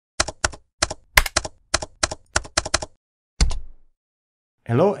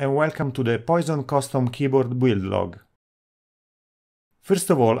Hello and welcome to the Poison Custom Keyboard build log.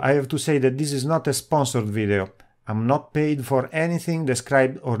 First of all, I have to say that this is not a sponsored video. I'm not paid for anything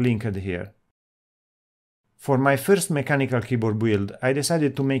described or linked here. For my first mechanical keyboard build, I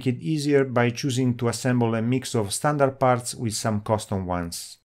decided to make it easier by choosing to assemble a mix of standard parts with some custom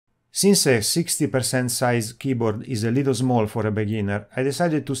ones. Since a 60% size keyboard is a little small for a beginner, I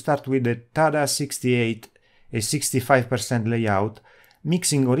decided to start with the TADA68, a 65% layout,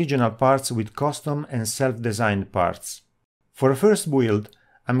 mixing original parts with custom and self-designed parts. For a first build,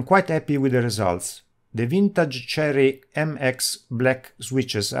 I'm quite happy with the results. The vintage Cherry MX black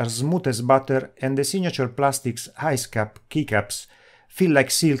switches are smooth as butter and the signature plastics ice cap keycaps feel like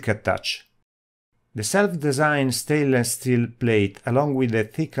silk at touch. The self-designed stainless steel plate along with the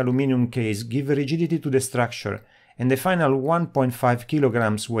thick aluminum case give rigidity to the structure, and the final 1.5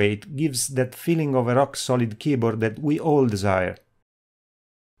 kg weight gives that feeling of a rock-solid keyboard that we all desire.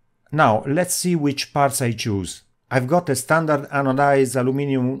 Now let's see which parts I choose. I've got a standard anodized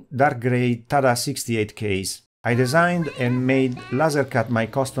aluminum dark grey TADA68 case. I designed and made laser cut my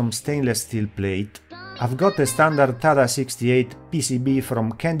custom stainless steel plate. I've got a standard TADA68 PCB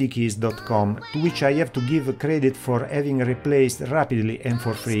from candykeys.com, to which I have to give credit for having replaced rapidly and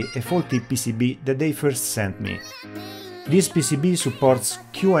for free a faulty PCB that they first sent me. This PCB supports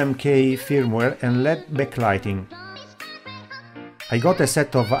QMK firmware and LED backlighting. I got a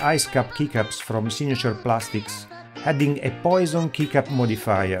set of ice cap keycaps from Signature Plastics, adding a Poison keycap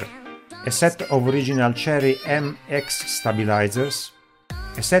modifier, a set of original Cherry MX stabilizers,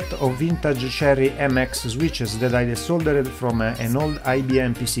 a set of vintage Cherry MX switches that I desoldered from an old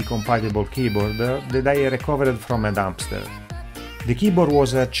IBM PC compatible keyboard that I recovered from a dumpster. The keyboard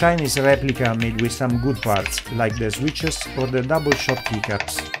was a Chinese replica made with some good parts, like the switches or the double shot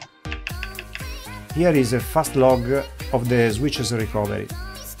keycaps. Here is a fast log of the switches recovery.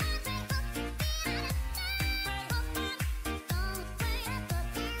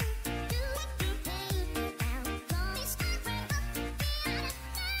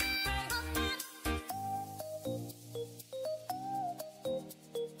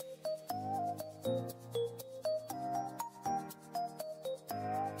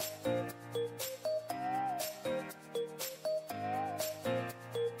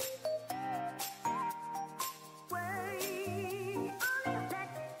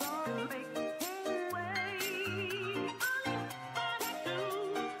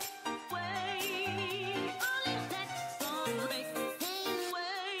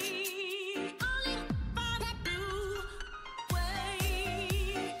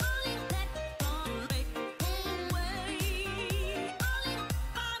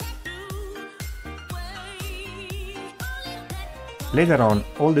 Later on,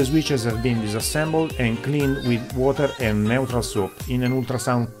 all the switches have been disassembled and cleaned with water and neutral soap in an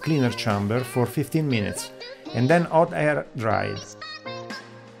ultrasound cleaner chamber for 15 minutes, and then hot air dried.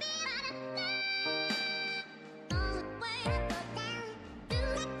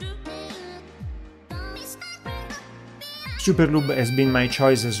 Superlube has been my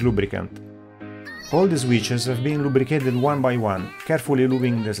choice as lubricant. All the switches have been lubricated one by one, carefully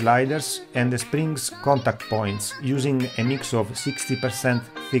lubing the sliders and the springs contact points using a mix of 60%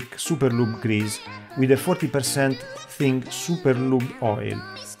 thick Superlube grease with a 40% thin Superlube oil.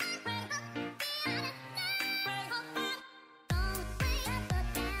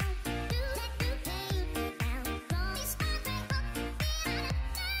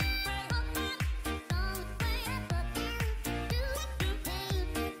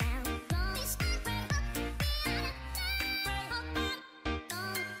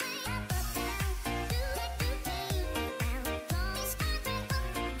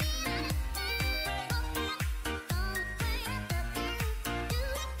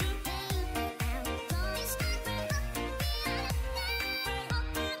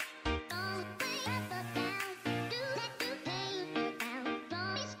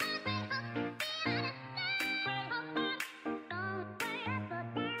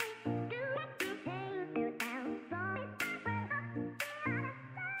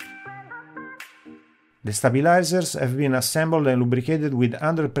 The stabilizers have been assembled and lubricated with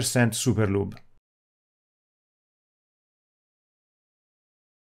 100% Superlube.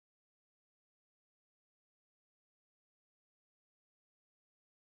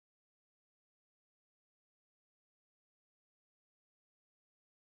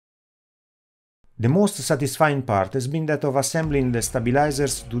 The most satisfying part has been that of assembling the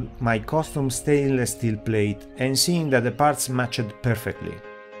stabilizers to my custom stainless steel plate and seeing that the parts matched perfectly.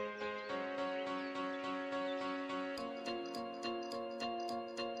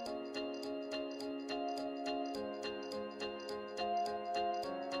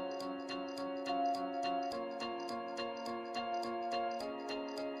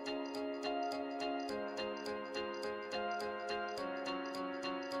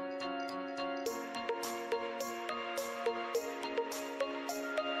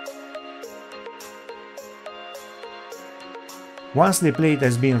 Once the plate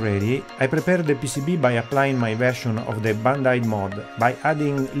has been ready, I prepare the PCB by applying my version of the Band-Aid mod by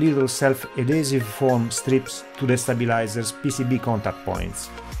adding little self-adhesive foam strips to the stabilizer's PCB contact points.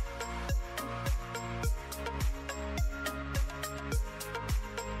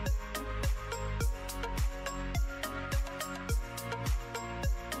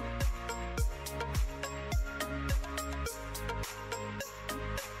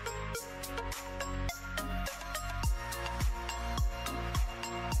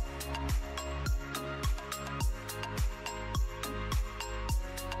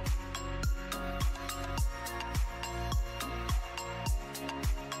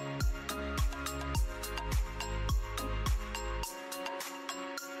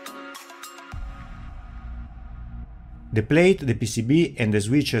 The plate, the PCB and the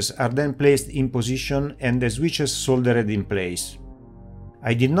switches are then placed in position and the switches soldered in place.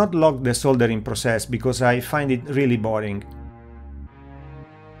 I did not log the soldering process because I find it really boring.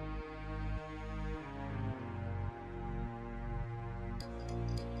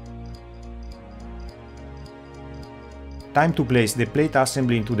 Time to place the plate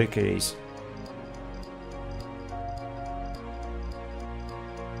assembly into the case.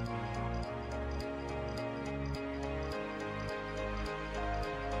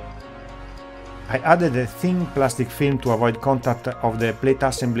 I added a thin plastic film to avoid contact of the plate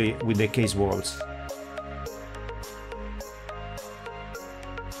assembly with the case walls.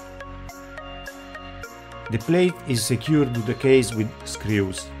 The plate is secured to the case with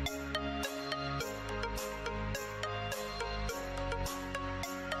screws.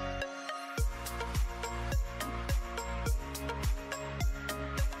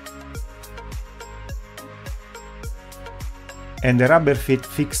 And the rubber feet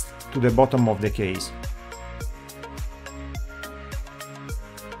fixed to the bottom of the case.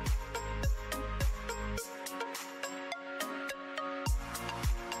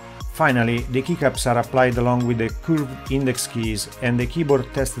 Finally, the keycaps are applied along with the curved index keys and the keyboard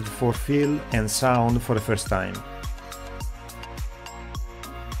tested for feel and sound for the first time.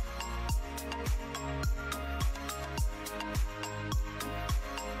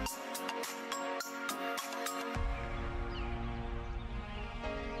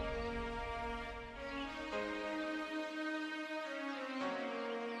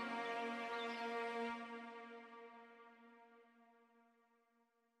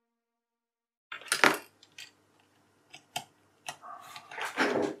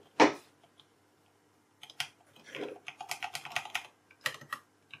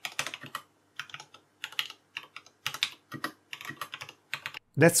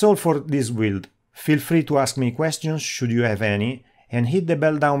 That's all for this build. Feel free to ask me questions should you have any, and hit the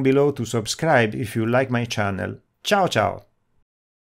bell down below to subscribe if you like my channel. Ciao ciao!